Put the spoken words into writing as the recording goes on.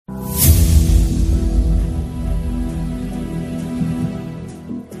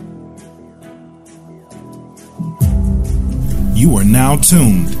You are now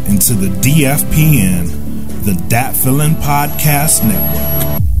tuned into the DFPN, the Dat Feeling Podcast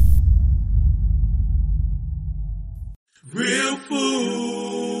Network. Real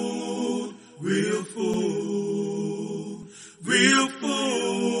food, real food, real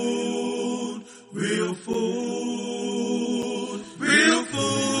food, real food, real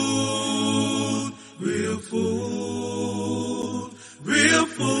food, real food, real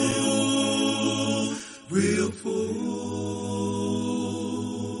food, real food.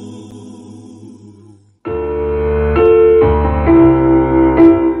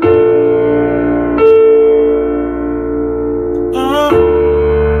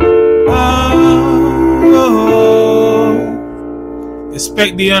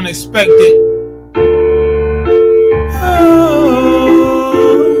 Expect the unexpected.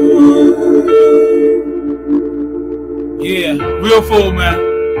 Yeah, real food, man.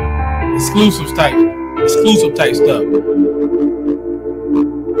 Exclusive type stuff.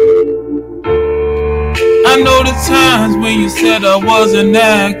 I know the times when you said I wasn't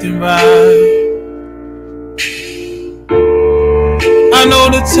acting right. I know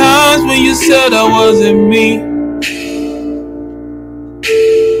the times when you said I wasn't me.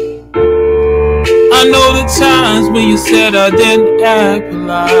 I know the times when you said I didn't act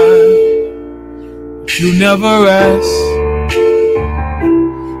polite. You never asked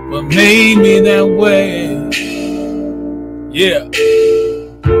what made me that way. Yeah.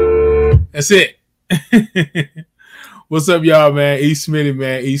 That's it. What's up, y'all, man? E.Smitty,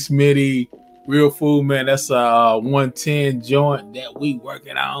 man. E.Smitty, Real Food, man. That's a 110 joint that we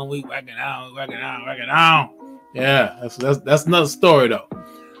working on. Yeah, that's another story, though.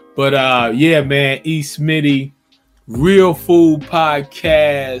 But yeah, man, E.Smitty, Real Food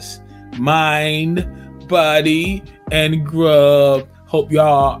Podcast, Mind, Body, and Grub. Hope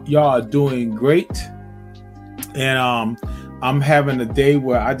y'all are doing great. And I'm having a day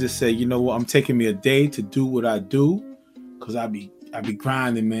where I just say, you know what, I'm taking me a day to do what I do, because I be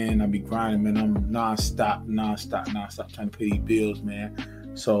grinding, man. I'm nonstop trying to pay these bills, man.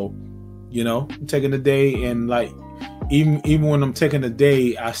 So, you know, I'm taking a day, and like even when I'm taking a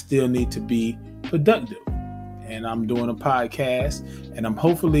day, I still need to be productive. And I'm doing a podcast, and I'm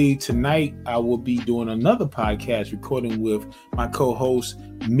hopefully tonight I will be doing another podcast recording with my co-host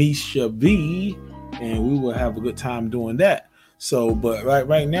Misha V, and we will have a good time doing that. So, but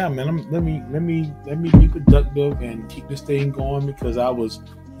right now, man, let me be productive and keep this thing going, because I was,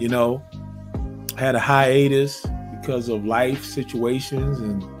 you know, had a hiatus because of life situations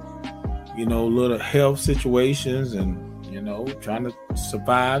and, you know, little health situations and, you know, trying to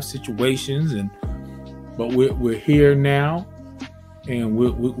survive situations. But we're here now, and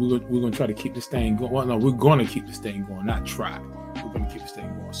we're going to try to keep this thing going. Well, no, we're going to keep this thing going, not try. We're going to keep this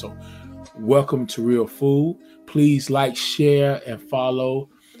thing going. So welcome to Real Food. Please like, share, and follow.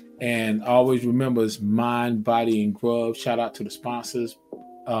 And always remember, it's Mind, Body, and Grub. Shout out to the sponsors.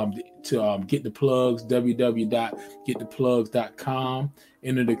 To Get the Plugs, www.gettheplugs.com.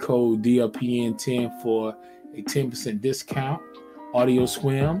 Enter the code DLPN10 for a 10% discount. Audio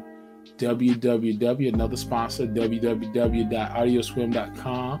Swim, another sponsor,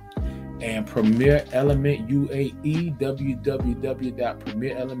 www.audioswim.com. And Premier Element UAE,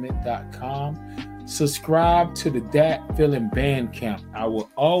 www.premierelement.com. Subscribe to the Dat Feeling Bandcamp. I will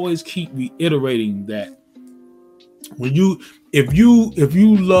always keep reiterating that. If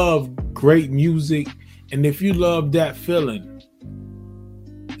you love great music, and if you love Dat Feeling,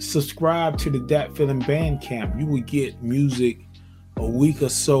 subscribe to the Dat Feeling Bandcamp. You will get music a week or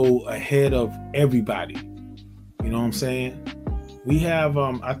so ahead of everybody. You know what I'm saying? We have,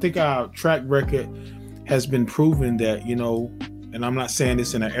 I think our track record has been proven that, you know, and I'm not saying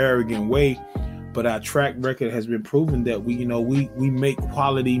this in an arrogant way, but our track record has been proven that we make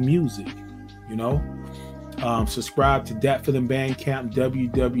quality music, you know. Subscribe to Dat Feeling Bandcamp,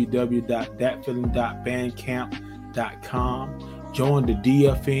 www.datfeeling.bandcamp.com. Join the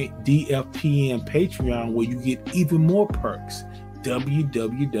DFPN Patreon, where you get even more perks.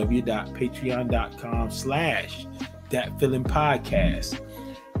 www.patreon.com/DatFeelingPodcast.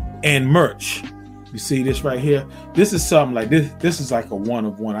 And merch. You see this right here? This is something like this. This is like a one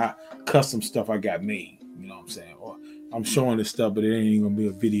of one. Custom stuff I got made. You know what I'm saying? Or I'm showing this stuff, but it ain't even gonna be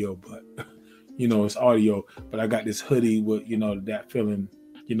a video. But you know, it's audio. But I got this hoodie with, you know, Dat Feeling,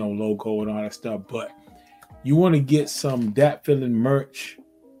 you know, logo and all that stuff. But you want to get some Dat Feeling merch?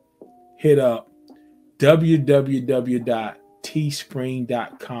 Hit up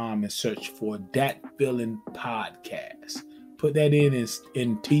www.teespring.com and search for Dat Feeling Podcast. Put that in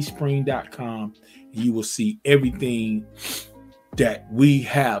teespring.com, and you will see everything that we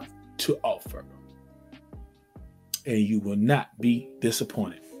have to offer. and you will not be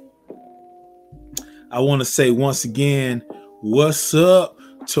disappointed. I want to say once again, what's up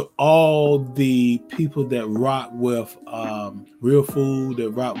to all the people that rock with Real Food, that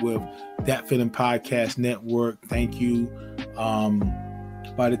rock with That Feeling Podcast Network. Thank you.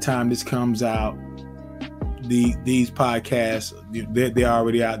 By the time this comes out, these podcasts, they're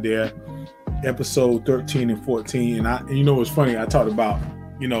already out there. Episode 13 and 14. And you know what's funny? I talked about,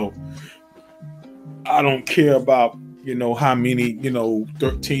 I don't care about, how many,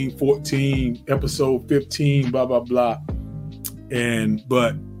 13, 14, episode 15, blah, blah, blah.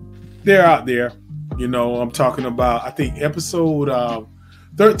 But they're out there. I'm talking about, I think episode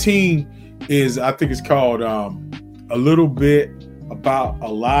 13 is, I think it's called A Little Bit About a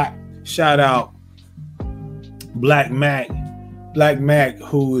Lot. Shout out Black Mac,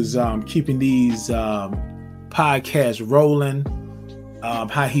 who is keeping these podcasts rolling.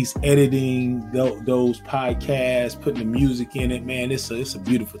 How he's editing those podcasts, putting the music in it, man. It's a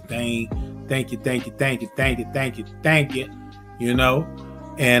beautiful thing. Thank you.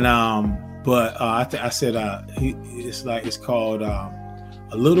 And I said it's called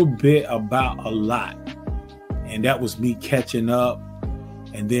A Little Bit About a Lot, and that was me catching up.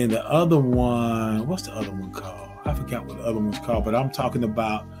 And then the other one, what's the other one called? I forgot what the other one's called, but I'm talking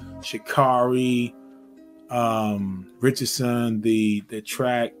about Sha'Carri Richardson, the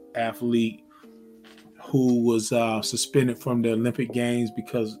track athlete who was suspended from the Olympic Games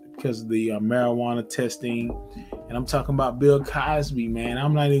because of the marijuana testing. And I'm talking about Bill Cosby, man.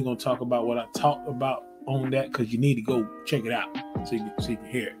 I'm not even going to talk about what I talked about on that, because you need to go check it out so you can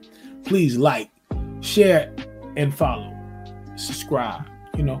hear it. Please like, share, and follow. Subscribe.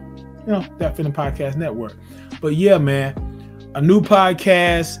 That Feeling Podcast Network. But yeah, man, a new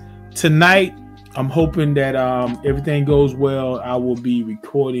podcast tonight. I'm hoping that everything goes well. I will be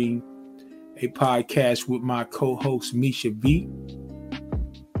recording a podcast with my co-host Misha V.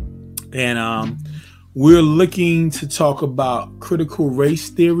 And we're looking to talk about critical race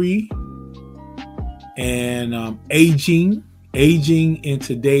theory and aging in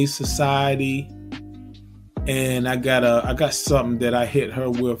today's society. And I got something that I hit her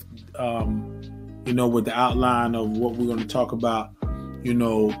with, with the outline of what we're going to talk about,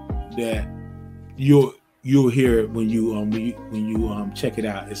 that you'll hear it when you check it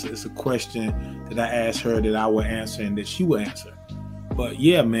out. It's a question that I asked her that I will answer and that she will answer. But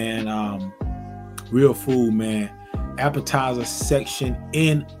yeah, man, Real Food, man, Appetizer section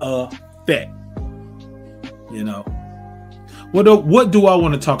in effect. What do I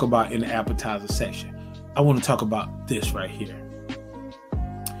want to talk about in the appetizer section? I want to talk about this right here.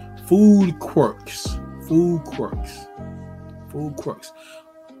 Food quirks.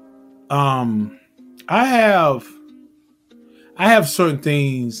 I have certain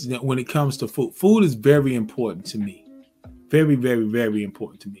things that when it comes to food. Food is very important to me. Very, very, very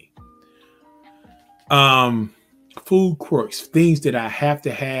important to me. Food quirks, things that I have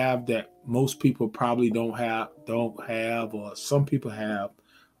to have that most people probably don't have, or some people have.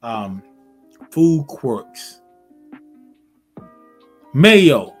 Food quirks.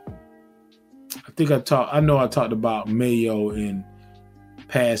 Mayo. I know I talked about mayo in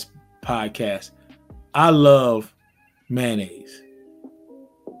past podcasts. I love mayonnaise.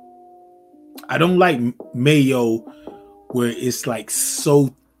 I don't like mayo where it's like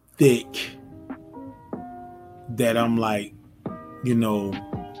so thick that I'm like,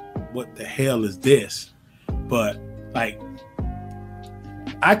 what the hell is this? But like,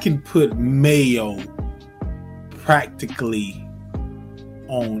 I can put mayo practically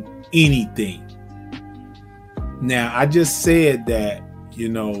on anything. Now, I just said that,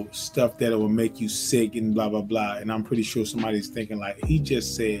 stuff that will make you sick and blah, blah, blah. And I'm pretty sure somebody's thinking like, he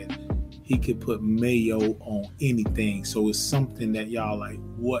just said he could put mayo on anything. So it's something that y'all like,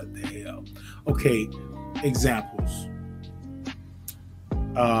 what the hell? Okay, examples.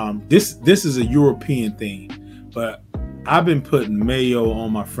 This is a European thing, but I've been putting mayo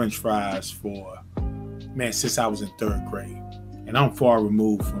on my French fries since I was in third grade. And I'm far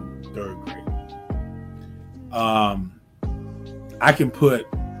removed from third grade. I can put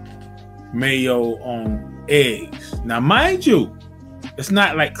mayo on eggs. Now, mind you, it's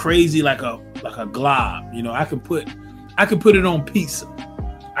not like crazy like a glob. I can put it on pizza.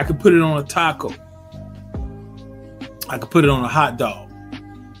 I can put it on a taco. I can put it on a hot dog.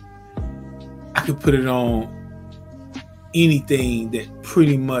 I can put it on anything that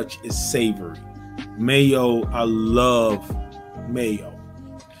pretty much is savory. Mayo, I love mayo.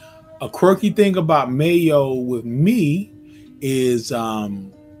 A quirky thing about mayo with me is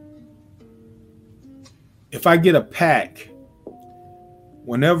if I get a pack,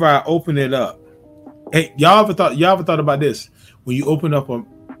 whenever I open it up, Hey, y'all ever thought about this? When you open up a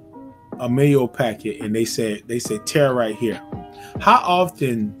mayo packet and they say tear right here. How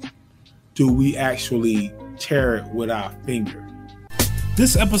often do we actually tear it with our finger?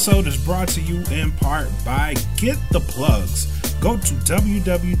 This episode is brought to you in part by Get the Plugs. Go to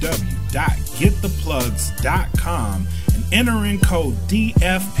www.gettheplugs.com and enter in code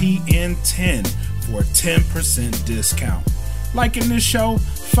DFPN10 for a 10% discount. Liking this show,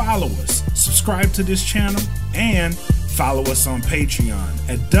 follow us, subscribe to this channel, and follow us on Patreon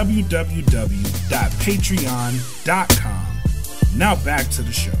at www.patreon.com. Now back to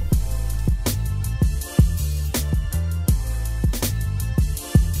the show.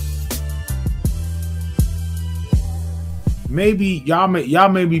 Maybe y'all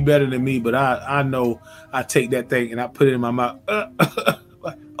may be better than me, but I know I take that thing and I put it in my mouth.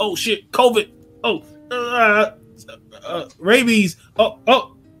 Oh shit, COVID. Oh, rabies.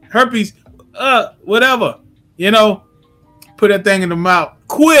 Oh, herpes. Whatever. You know, put that thing in the mouth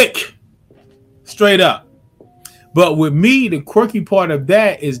quick, straight up. But with me, the quirky part of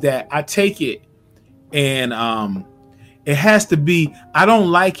that is that I take it and it has to be. I don't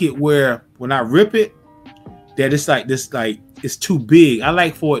like it where when I rip it, that it's like this, like it's too big. I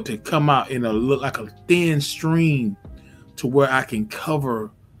like for it to come out in a look like a thin stream to where I can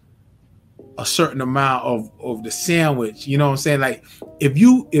cover a certain amount of the sandwich. You know what I'm saying? Like if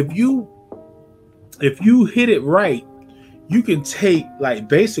you hit it right, you can take like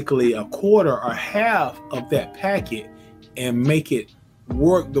basically a quarter or half of that packet and make it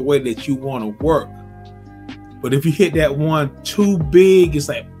work the way that you want to work. But if you hit that one too big, it's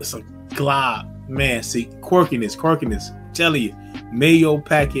a glob. Man, see, quirkiness. I'm telling you, mayo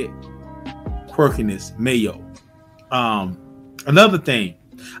packet, quirkiness, mayo. Another thing,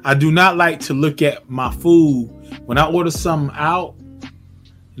 I do not like to look at my food when I order something out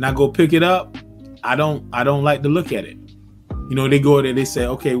and I go pick it up. I don't like to look at it. You know, they go there, they say,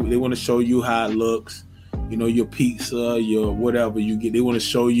 okay, they want to show you how it looks. You know, your pizza, your whatever you get, they want to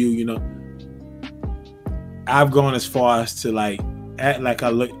show you. You know, I've gone as far as to like act like I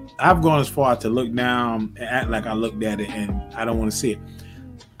look. I've gone as far to look down and act like I looked at it, and I don't want to see it.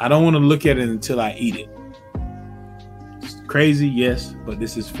 I don't want to look at it until I eat it. It's crazy, yes, but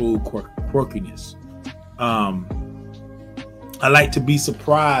this is food quirkiness. I like to be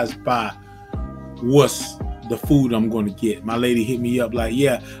surprised by what's the food I'm going to get. My lady hit me up like,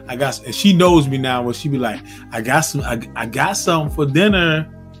 yeah, I got, and she knows me now. Where she be like, I got something for dinner,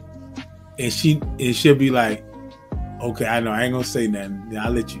 and she'll be like, okay, I know I ain't gonna say nothing.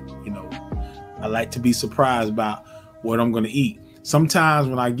 I'll let you. You know, I like to be surprised about what I'm gonna eat. Sometimes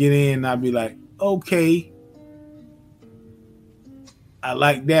when I get in, I'll be like, okay, I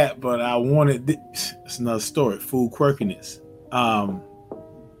like that, but I wanted this. It's another story. Food quirkiness.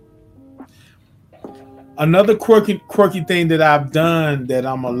 Another quirky thing that I've done that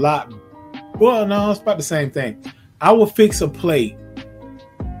I'm a lot. Well, no, it's about the same thing. I will fix a plate.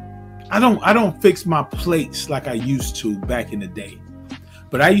 I don't fix my plates like I used to back in the day,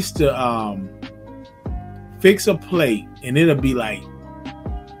 but I used to fix a plate and it'll be like,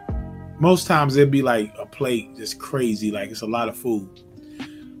 most times it'll be like a plate just crazy, like it's a lot of food.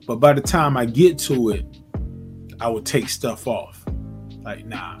 But by the time I get to it, I would take stuff off. Like,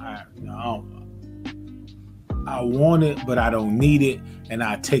 I want it, but I don't need it, and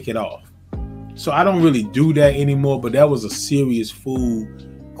I take it off. So I don't really do that anymore, but that was a serious food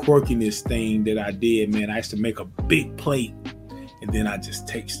quirkiness thing that I did, man. I used to make a big plate and then I just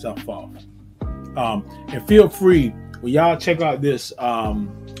take stuff off. And feel free, when y'all check out this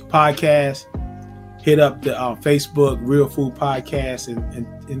podcast, hit up the Facebook Real Food Podcast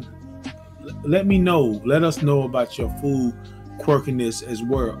and let me know. Let us know about your food quirkiness as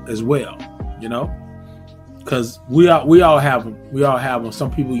well. You know, because we all have them. We all have them.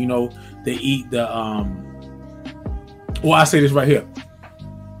 Some people, you know, they eat the well, I say this right here.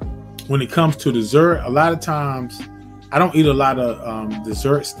 When it comes to dessert, a lot of times I don't eat a lot of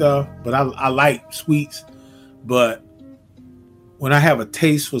dessert stuff, but I like sweets. But when I have a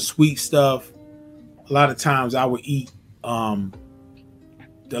taste for sweet stuff, a lot of times I would eat the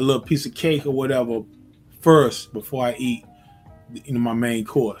little piece of cake or whatever first before I eat, you know, my main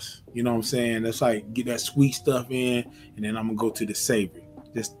course. You know what I'm saying? That's like get that sweet stuff in, and then I'm gonna go to the savory.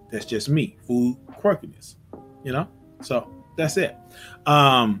 That's just me, food quirkiness. You know, so that's it.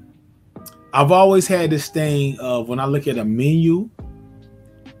 I've always had this thing of when I look at a menu,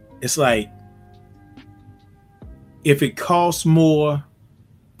 it's like if it costs more,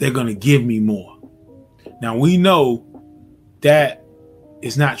 they're gonna give me more. Now we know that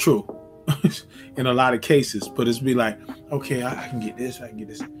is not true in a lot of cases, but it's be like, okay, I can get this, I can get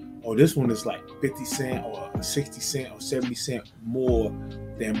this. oh, this one is like 50 cent or 60 cent or 70 cent more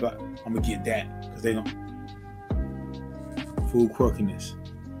than, but I'm gonna get that because they don't. Food quirkiness.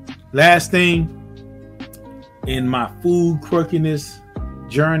 Last thing in my food quirkiness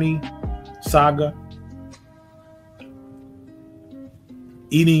journey, saga,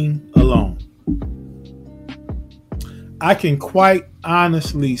 eating alone. I can quite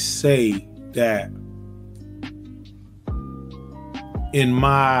honestly say that in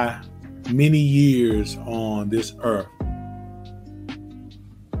my many years on this earth,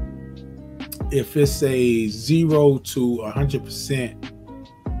 if it's a 0 to 100%,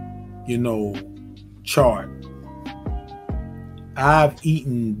 chart, I've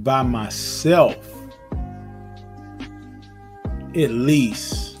eaten by myself at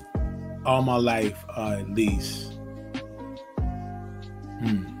least all my life, at least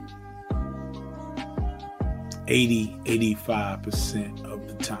 80-85% of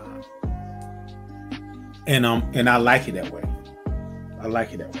the time, and I like it that way. I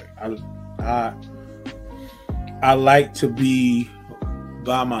like it that way. I like to be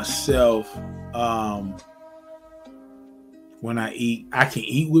by myself. When I eat, I can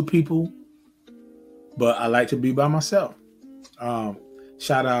eat with people, but I like to be by myself.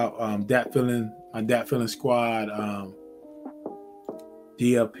 Shout out Dat Feeling Squad,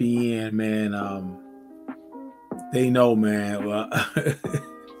 DFPN, man. They know, man. Well,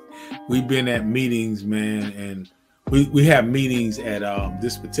 we've been at meetings, man, and we have meetings at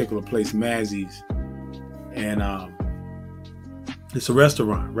this particular place, Mazzy's, and it's a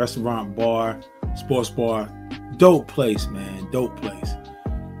restaurant, bar, sports bar, dope place, man, dope place.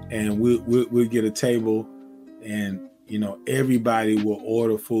 And we'll get a table, and everybody will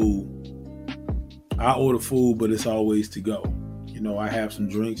order food. I order food, but it's always to go. I have some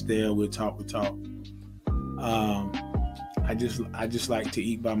drinks there. We talk. I just like to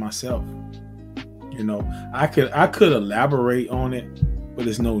eat by myself. I could elaborate on it, but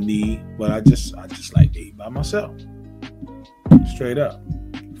there's no need. But I just like to eat by myself. Straight up.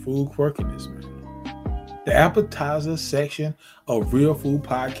 Food quirkiness, man. The appetizer section of Real Food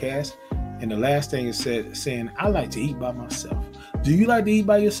Podcast. And the last thing is saying, I like to eat by myself. Do you like to eat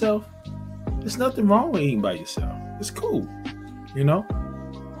by yourself? There's nothing wrong with eating by yourself. It's cool. Don't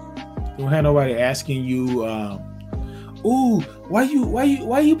have nobody asking you, ooh, why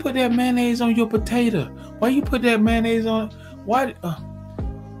you put that mayonnaise on your potato? Why you put that mayonnaise on? Why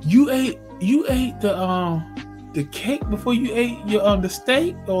you ate the cake before you ate your the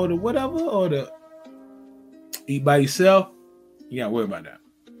steak or the whatever, or the eat by yourself? You gotta worry about that.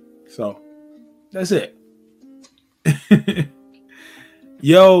 So that's it.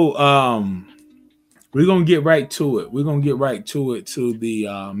 Yo, we're gonna get right to it. We're gonna get right to it, to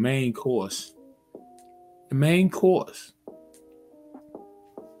the main course. The main course.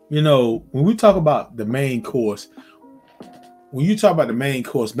 When we talk about the main course, is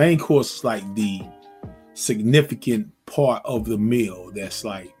like the significant part of the meal. That's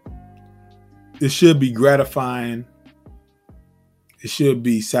like, it should be gratifying. It should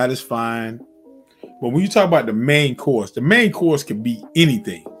be satisfying. But when you talk about the main course can be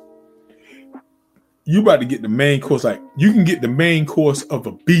anything. You about to get the main course. Like, you can get the main course of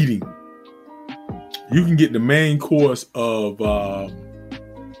a beating. You can get the main course of a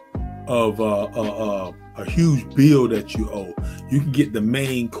huge bill that you owe. You can get the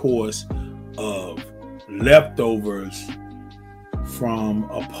main course of leftovers from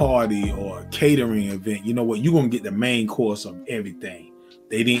a party or a catering event. You know what? You're going to get the main course of everything.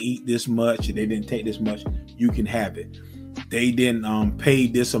 They didn't eat this much. They didn't take this much. You can have it. They didn't pay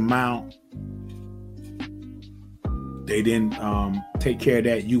this amount. They didn't take care of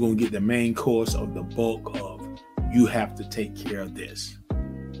that. You're going to get the main course of the bulk of, you have to take care of this.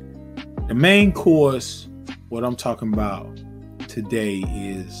 The main course, what I'm talking about today,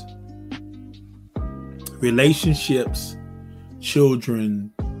 is relationships,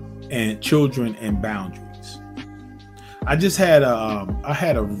 children and boundaries. I just had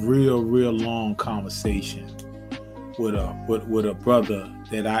a real long conversation with a brother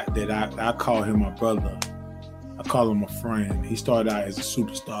that I call him my brother. I call him a friend. He started out as a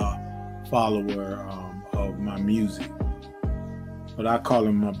superstar follower of my music, but I call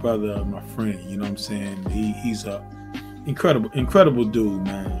him my brother, my friend. You know what I'm saying? He's a incredible dude,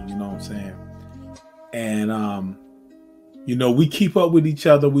 man. You know what I'm saying? And we keep up with each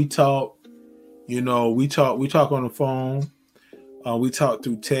other. We talk. We talk on the phone. We talk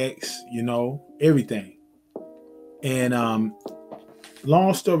through text. Everything. And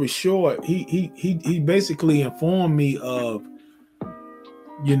long story short, he basically informed me of,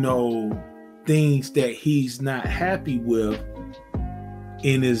 things that he's not happy with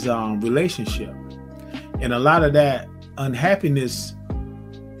in his relationship. And a lot of that unhappiness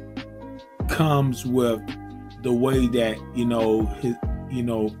comes with the way that,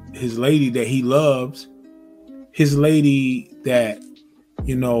 his lady that he loves, his lady that,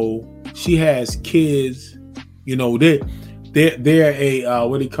 she has kids, they're a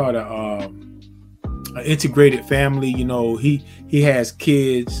what do you call it, an integrated family. He has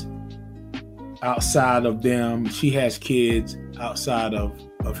kids outside of them. She has kids outside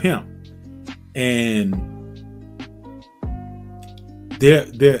of him. And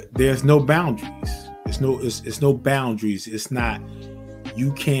there's no boundaries. It's no boundaries. It's not,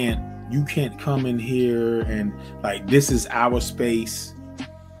 you can't come in here and like, this is our space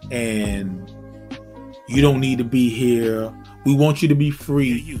and you don't need to be here. We want you to be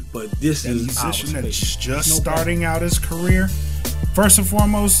free, but this is our space. That's just starting out his career. First and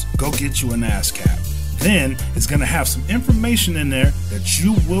foremost, go get you an ASCAP. Then it's going to have some information in there that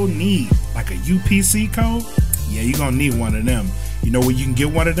you will need, like a UPC code. Yeah, you're going to need one of them. You know where you can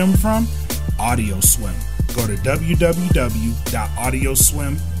get one of them from? AudioSwim. Go to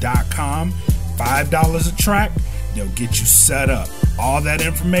www.audioswim.com. $5 a track. They'll get you set up. All that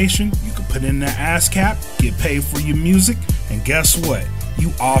information you can put in the ASCAP, get paid for your music, and guess what?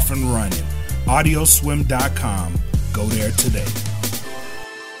 You off and running. AudioSwim.com. Go there today.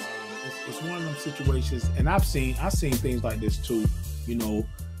 It's one of them situations, and I've seen things like this too. You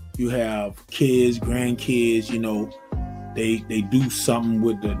have kids, grandkids. They do something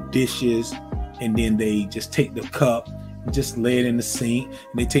with the dishes, and then they just take the cup and just lay it in the sink. And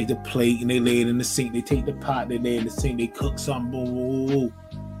they take the plate and they lay it in the sink. They take the pot, they lay it in the sink. They cook something, boom, boom, boom.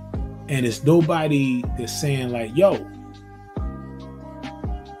 And it's nobody that's saying like, yo,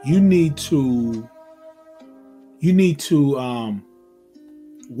 you need to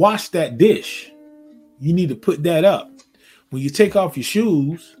wash that dish. You need to put that up. When you take off your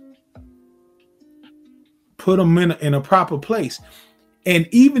shoes, put them in a proper place. And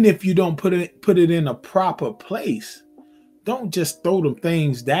even if you don't put it in a proper place, don't just throw them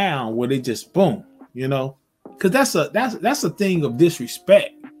things down where they just boom, because that's a thing of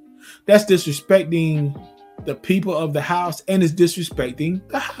disrespect. That's disrespecting the people of the house, and it's disrespecting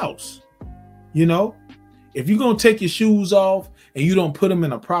the house. If you're gonna take your shoes off and you don't put them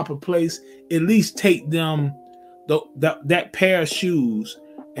in a proper place, at least take them that pair of shoes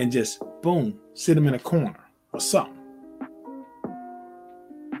and just boom, sit them in a corner or something.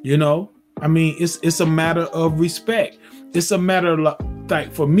 It's a matter of respect. It's a matter of,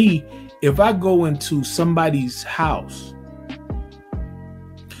 like, for me, if I go into somebody's house,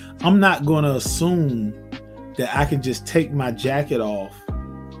 I'm not going to assume that I can just take my jacket off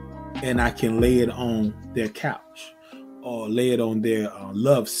and I can lay it on their couch or lay it on their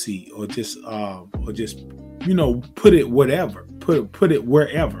love seat or just put it whatever, put it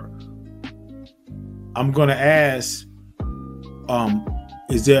wherever. I'm going to ask,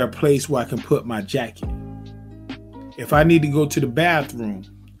 is there a place where I can put my jacket? If I need to go to the bathroom,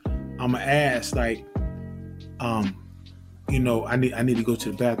 I'm gonna ask, like, I need to go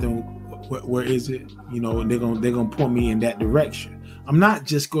to the bathroom. Where is it? And they're gonna point me in that direction. I'm not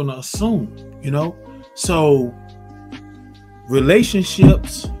just gonna assume, So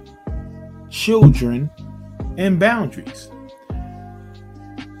relationships, children, and boundaries.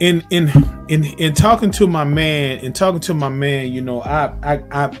 In talking to my man,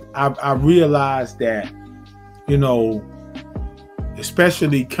 I realized that,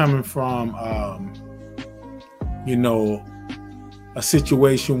 especially coming from, a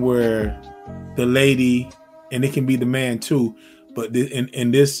situation where the lady, and it can be the man too, but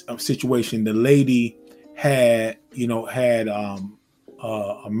in this situation, the lady had a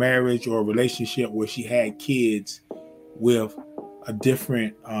marriage or a relationship where she had kids with a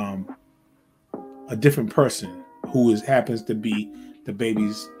different person who happens to be the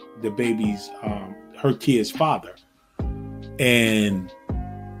baby's her kid's father. And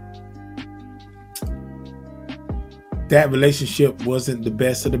that relationship wasn't the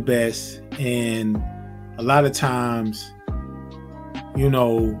best of the best. And a lot of times,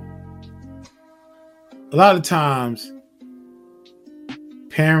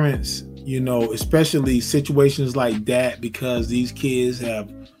 parents, especially situations like that, because these kids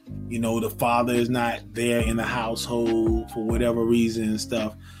have, the father is not there in the household for whatever reason and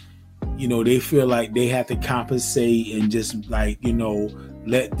stuff. They feel like they have to compensate and just let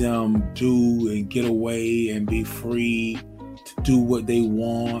them do and get away and be free to do what they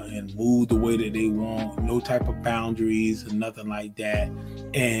want and move the way that they want. No type of boundaries and nothing like that.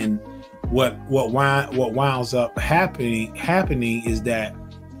 And what winds up happening is that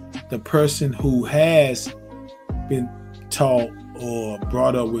the person who has been taught or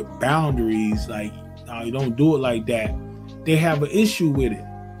brought up with boundaries, like, no, you don't do it like that, they have an issue with it.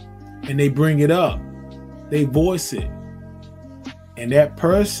 And they bring it up. They voice it. And that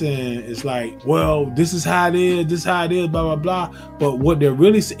person is like, well, this is how it is, blah, blah, blah. But what they're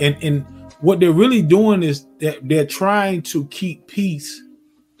really, and what they're really doing is that they're trying to keep peace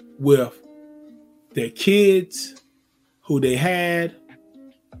with their kids who they had,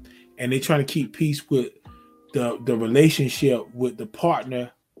 and they're trying to keep peace with the relationship with the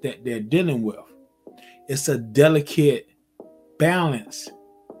partner that they're dealing with. It's a delicate balance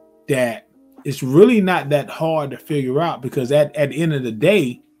that it's really not that hard to figure out, because at the end of the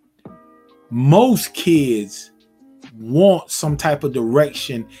day, most kids want some type of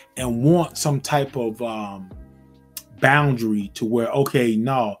direction and want some type of boundary to where, okay,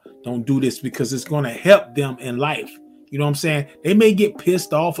 no, don't do this, because it's going to help them in life. You know what I'm saying? They may get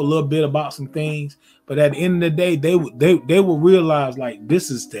pissed off a little bit about some things, but at the end of the day, they will realize, like, this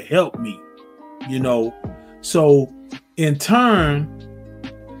is to help me, you know? So in turn,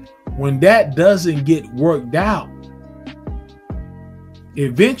 when that doesn't get worked out,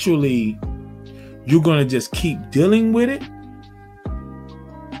 eventually you're going to just keep dealing with it,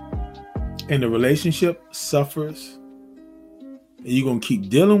 and the relationship suffers, and you're going to keep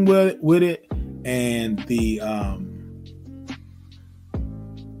dealing with it, and the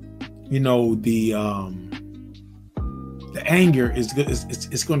anger is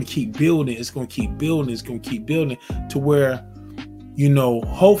going to keep building. It's going to keep building to where, you know,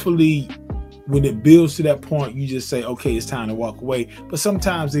 hopefully when it builds to that point, you just say, okay, it's time to walk away. But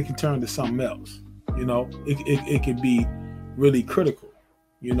sometimes it can turn to something else. You know, it can be really critical,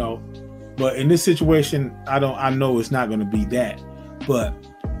 you know. But in this situation, I know it's not going to be that. But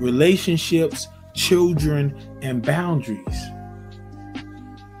relationships, children, and boundaries.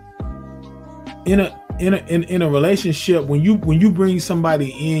 In a relationship, when you bring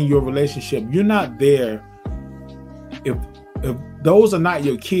somebody in your relationship, you're not there. If those are not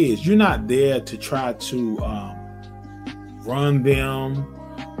your kids, you're not there to try to run them,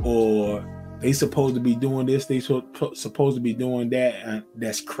 or they supposed to be doing this, they supposed to be doing that, and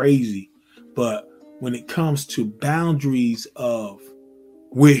that's crazy. But when it comes to boundaries of,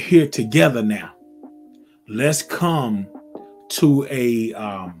 we're here together now, let's come to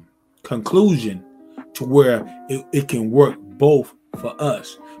a conclusion to where it can work both for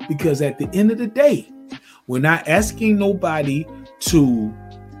us. Because at the end of the day, we're not asking nobody to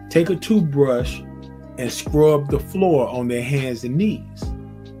take a toothbrush and scrub the floor on their hands and knees.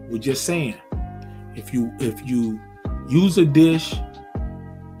 We're just saying, if you use a dish,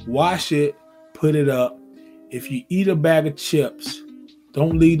 wash it, put it up. If you eat a bag of chips,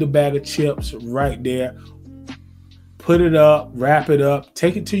 don't leave the bag of chips right there. Put it up, wrap it up,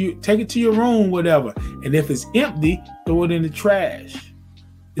 take it to your room, whatever. And if it's empty, throw it in the trash.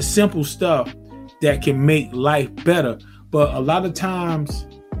 It's simple stuff that can make life better. But a lot of times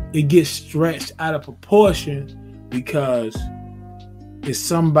it gets stretched out of proportion because it's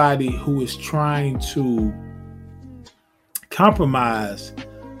somebody who is trying to compromise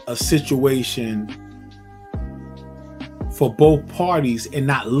a situation for both parties, and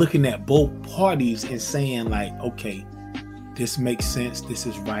not looking at both parties and saying, like, okay, this makes sense, this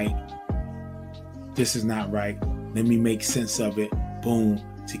is right, this is not right, let me make sense of it, boom,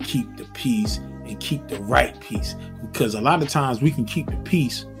 to keep the peace and keep the right peace. Because a lot of times we can keep the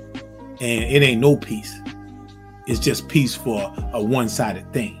peace and it ain't no peace. It's just peace for a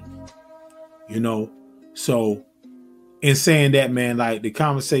one-sided thing, you know? So in saying that, man, like the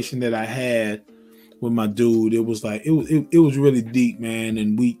conversation that I had with my dude, it was like, it was really deep, man.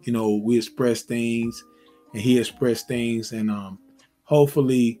 And we expressed things and he expressed things, and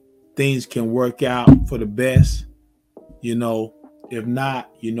hopefully things can work out for the best, you know. If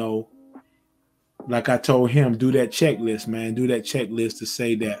not, you know, like I told him, do that checklist, man. Do that checklist to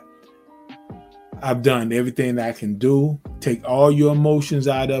say that I've done everything that I can do. Take all your emotions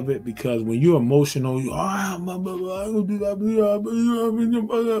out of it, because when you're emotional,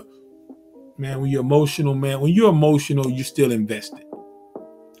 man, when you're emotional, you're still invested.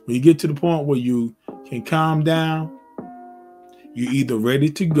 When you get to the point where you can calm down, you're either ready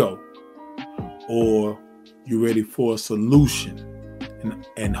to go or you're ready for a solution.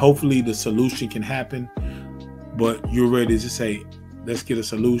 And hopefully the solution can happen, but you're ready to say, let's get a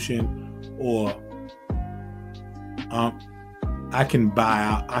solution, or I can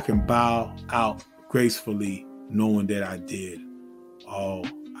bow out gracefully, knowing that I did all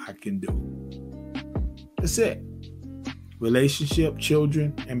I can do. That's it. Relationship,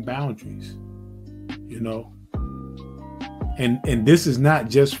 children, and boundaries. You know, and this is not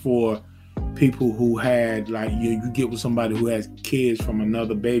just for people who had, like, you get with somebody who has kids from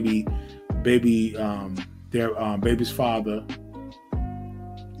another baby's father.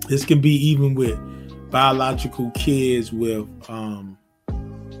 This can be even with biological kids with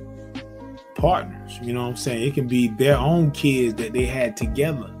partners. You know what I'm saying? It can be their own kids that they had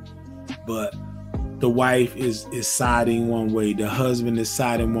together, but the wife is siding one way, the husband is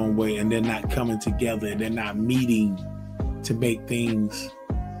siding one way, and they're not coming together, and they're not meeting to make things,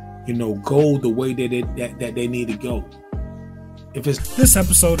 go the way that they need to go. This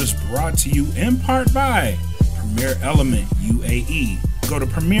episode is brought to you in part by Premier Element UAE. Go to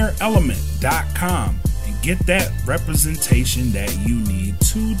premierelement.com and get that representation that you need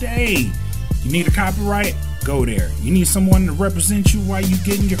today. You need a copyright? Go there. You need someone to represent you while you're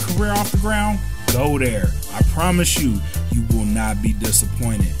getting your career off the ground? Go there. I promise you, you will not be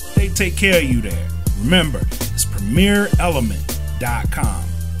disappointed. They take care of you there. Remember, it's premierelement.com.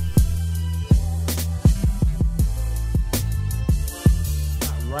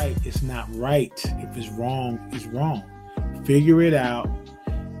 Right, it's not right. If it's wrong, it's wrong. Figure it out.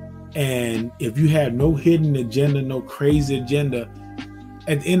 And if you have no hidden agenda, no crazy agenda,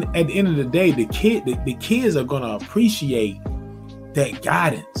 at the end of the day, the kids are gonna appreciate that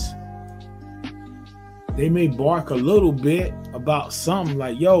guidance. They may bark a little bit about something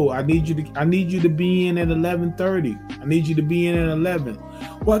like, "Yo, I need you to be in at 11:30. I need you to be in at 11.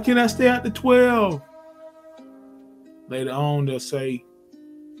 Why can't I stay out to 12?" Later on, they'll say,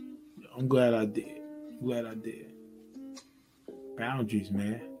 I'm glad I did. Boundaries,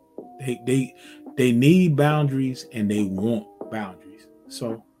 man. They need boundaries, and they want boundaries.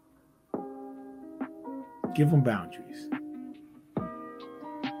 So give them boundaries.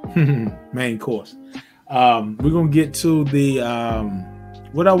 Main course. We're gonna get to the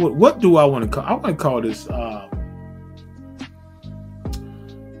what do I want to call? I want to call this.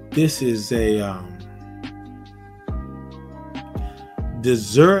 This is a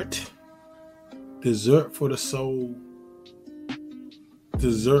dessert for the soul,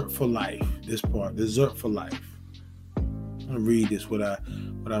 dessert for life. This part, dessert for life. I'm gonna read this what I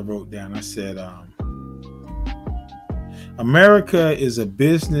wrote down. I said, America is a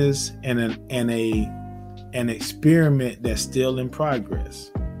business and an experiment that's still in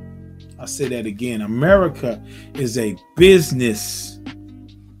progress. I'll say that again. America is a business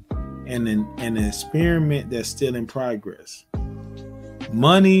and an experiment that's still in progress.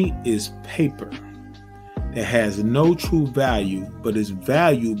 Money is paper that has no true value, but is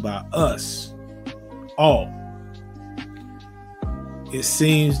valued by us all. It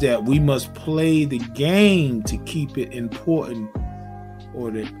seems that we must play the game to keep it important,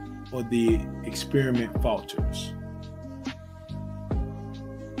 or the experiment falters.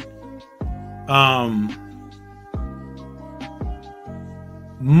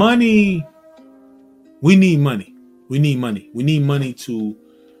 Money. We need money. We need money. We need money to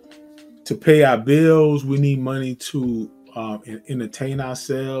pay our bills. We need money to entertain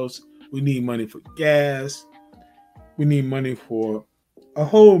ourselves. We need money for gas. We need money for a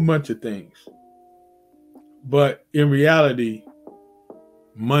whole bunch of things. But in reality,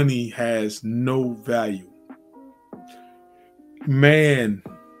 money has no value.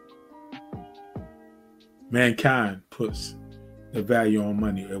 Mankind puts the value on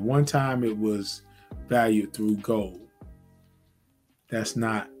money. At one time, it was valued through gold. That's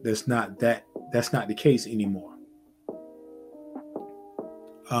not the case anymore.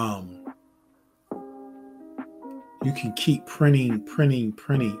 You can keep printing.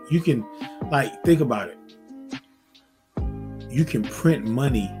 You can, think about it. You can print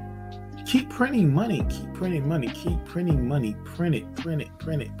money. Keep printing money. Print it.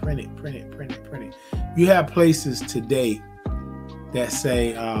 You have places today that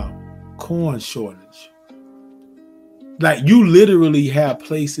say corn shortage. You literally have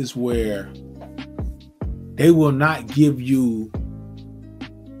places where they will not give you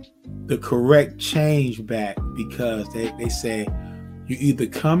the correct change back because they say you either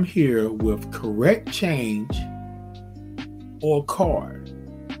come here with correct change or card,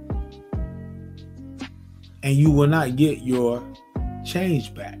 and you will not get your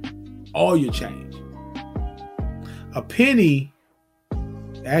change back, all your change. A penny,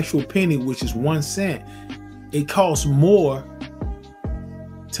 the actual penny, which is 1 cent, it costs more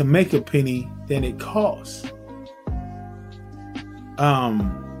to make a penny than it costs.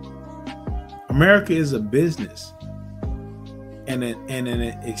 America is a business and an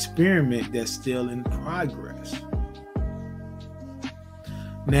experiment that's still in progress.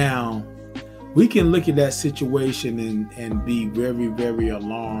 Now, we can look at that situation and be very, very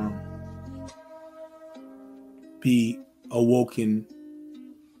alarmed, be awoken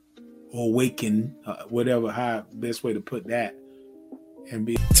or awaken, whatever, how best way to put that. And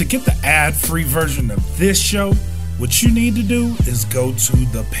be To get the ad-free version of this show, what you need to do is go to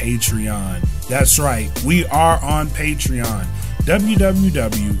the Patreon. That's right, we are on Patreon.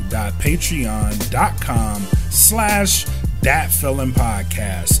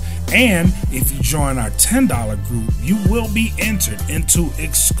 www.patreon.com/thatfeelingpodcast. And if you join our $10 group, you will be entered into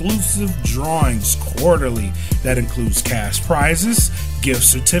exclusive drawings quarterly. That includes cash prizes, gift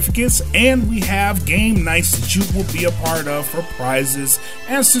certificates, and we have game nights that you will be a part of for prizes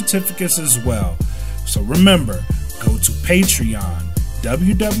and certificates as well. So remember, go to Patreon,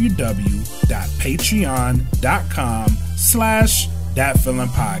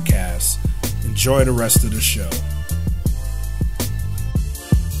 www.patreon.com/thatfeelingpodcast. Enjoy the rest of the show.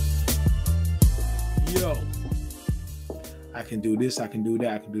 Yo, I can do this, I can do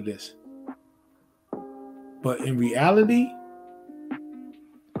that, I can do this. But in reality,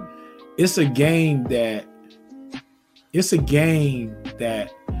 it's a game that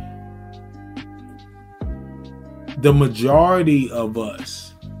the majority of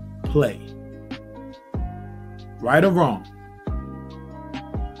us play. Right or wrong.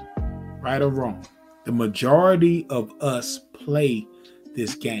 Right or wrong. The majority of us play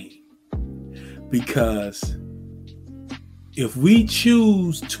this game. Because if we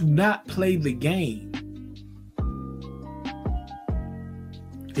choose to not play the game,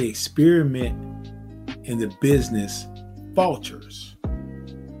 the experiment in the business falters.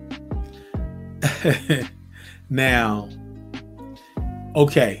 Now,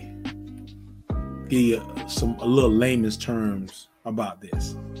 okay, give you a little layman's terms about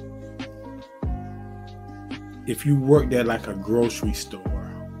this. If you worked at like a grocery store,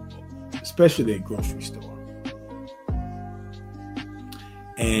 especially a grocery store,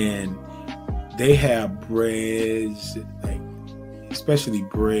 and they have breads, like especially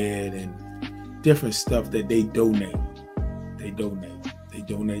bread and different stuff that they donate. They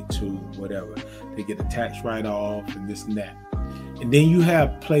donate to whatever. They get a tax write-off and this and that. And then you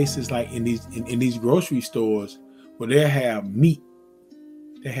have places like in these grocery stores where they have meat.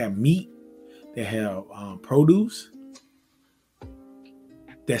 They have produce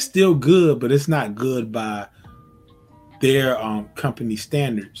that's still good, but it's not good by their company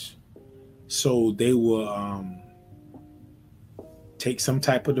standards. So they will take some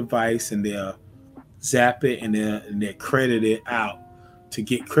type of device and they'll zap it and they'll credit it out to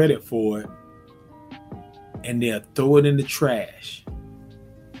get credit for it, and they'll throw it in the trash.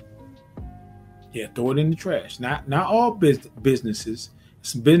 Yeah, throw it in the trash. Not all businesses.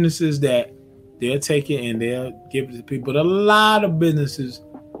 Some businesses that they'll take it and they'll give it to people. But a lot of businesses,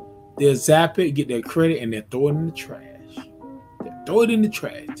 they'll zap it, get their credit, and they'll throw it in the trash. They'll throw it in the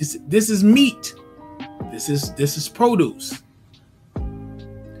trash. This is meat. This is produce.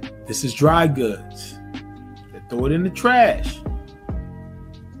 This is dry goods. They throw it in the trash.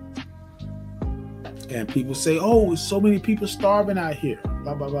 And people say, oh, so many people starving out here.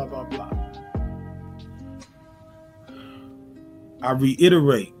 Blah, blah, blah, blah, blah. I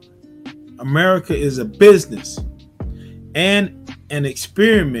reiterate, America is a business and an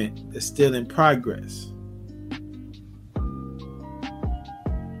experiment that's still in progress.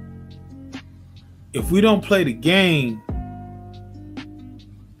 If we don't play the game,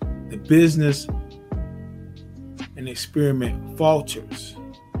 the business and experiment falters.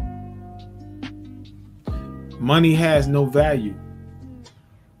 Money has no value.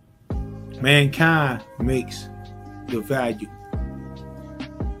 Mankind makes the value.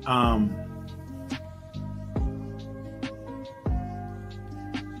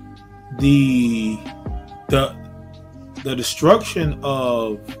 The destruction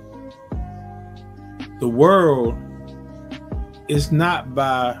of the world is not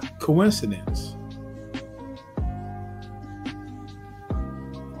by coincidence.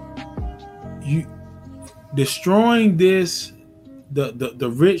 You destroying this,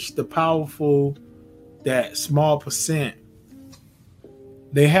 the rich, the powerful, that small percent,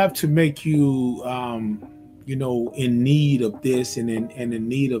 they have to make you in need of this and in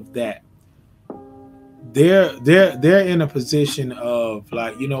need of that. They're in a position of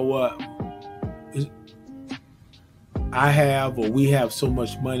like, you know what, we have so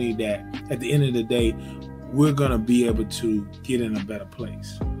much money that at the end of the day, we're gonna be able to get in a better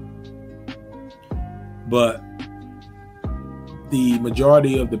place. But the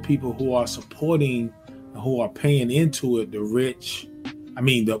majority of the people who are supporting, who are paying into it, the rich,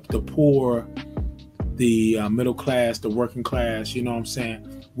 the poor, the middle class, the working class, you know what I'm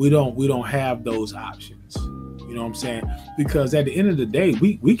saying? We don't have those options. You know what I'm saying? Because at the end of the day,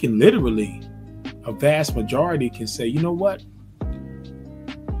 we can literally, a vast majority can say, you know what?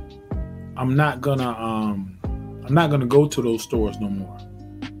 I'm not gonna go to those stores no more.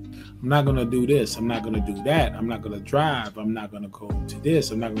 I'm not gonna do this. I'm not gonna do that. I'm not gonna drive. I'm not gonna go to this.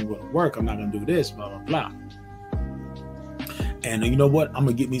 I'm not gonna go to work. I'm not gonna do this. Blah blah blah. And you know what? I'm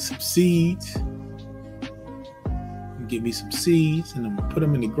gonna get me some seeds. Get me some seeds, and I'm gonna put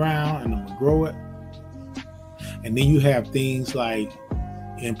them in the ground, and I'm gonna grow it. And then you have things like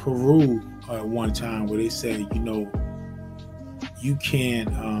in Peru at one time where they said, you know, you can't.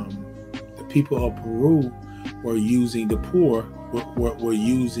 The people of Peru were using were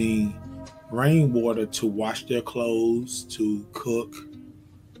using rainwater to wash their clothes, to cook,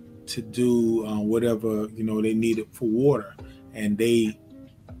 to do whatever, you know, they needed for water, and they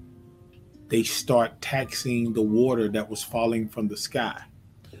start taxing the water that was falling from the sky.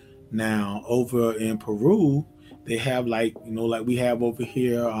 Now over in Peru, they have like we have over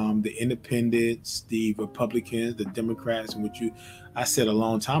here, the independents, the Republicans, the Democrats, and I said a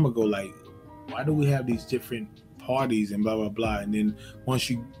long time ago, like, why do we have these different parties and blah blah blah? And then once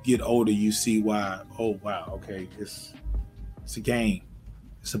you get older, you see why. Oh wow, okay, it's a game,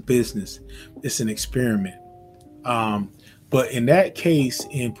 it's a business, it's an experiment. But in that case,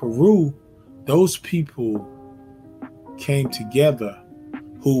 in Peru, those people came together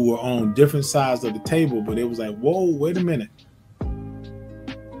who were on different sides of the table, but it was like, whoa, wait a minute.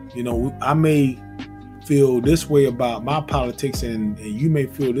 You know, I may feel this way about my politics, and you may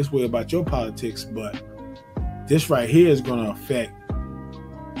feel this way about your politics, but this right here is going to affect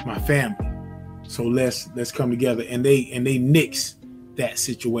my family. So let's come together, and they nix that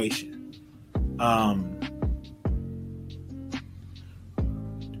situation.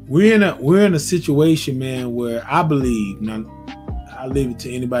 We're in a situation, man, where I believe, now I leave it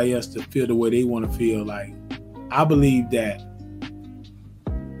to anybody else to feel the way they want to feel. Like, I believe that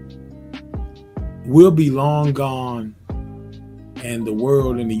we'll be long gone, and the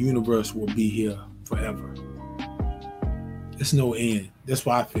world and the universe will be here forever. There's no end. That's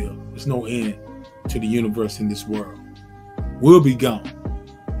why I feel there's no end to the universe in this world. We'll be gone.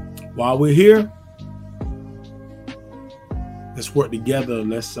 While we're here, let's work together.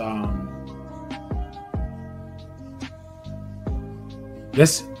 Let's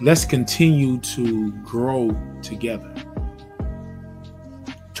continue to grow together,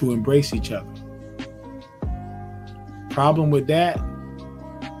 to embrace each other. Problem with that,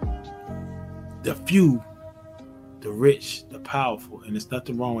 the few, the rich, the powerful, and there's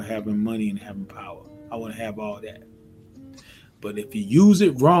nothing wrong with having money and having power. I want to have all that. But if you use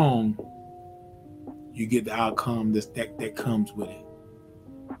it wrong, you get the outcome that comes with it.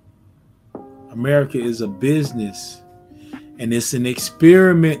 America is a business, and it's an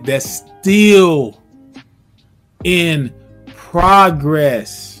experiment that's still in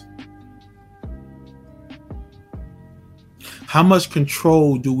progress. How much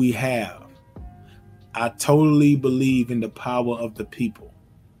control do we have? I totally believe in the power of the people.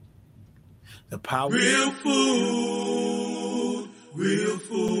 The power. Real food, real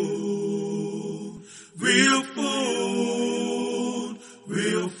food, real food,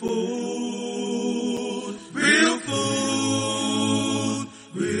 real food.